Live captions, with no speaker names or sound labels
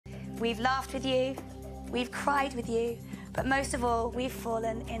We've laughed with you, we've cried with you, but most of all, we've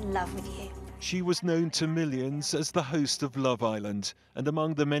fallen in love with you. She was known to millions as the host of Love Island, and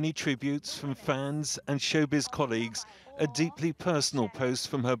among the many tributes from fans and showbiz colleagues, a deeply personal post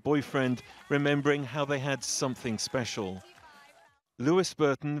from her boyfriend remembering how they had something special. Lewis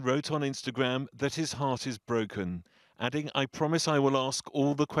Burton wrote on Instagram that his heart is broken, adding, "I promise I will ask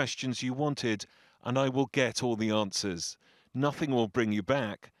all the questions you wanted, and I will get all the answers. Nothing will bring you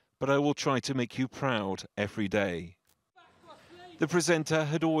back, but I will try to make you proud every day." The presenter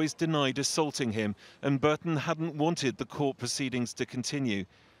had always denied assaulting him, and Burton hadn't wanted the court proceedings to continue.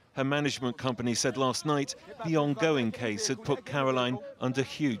 Her management company said last night the ongoing case had put Caroline under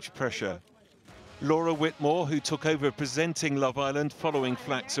huge pressure. Laura Whitmore, who took over presenting Love Island following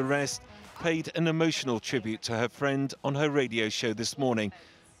Flack's arrest, paid an emotional tribute to her friend on her radio show this morning,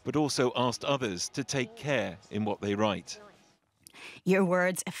 but also asked others to take care in what they write. Your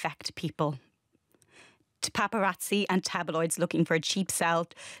words affect people. To paparazzi and tabloids looking for a cheap sell,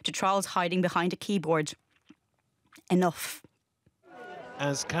 to trolls hiding behind a keyboard. Enough.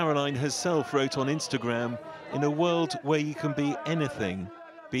 As Caroline herself wrote on Instagram, in a world where you can be anything,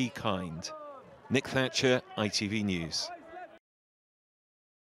 be kind. Nick Thatcher, ITV News.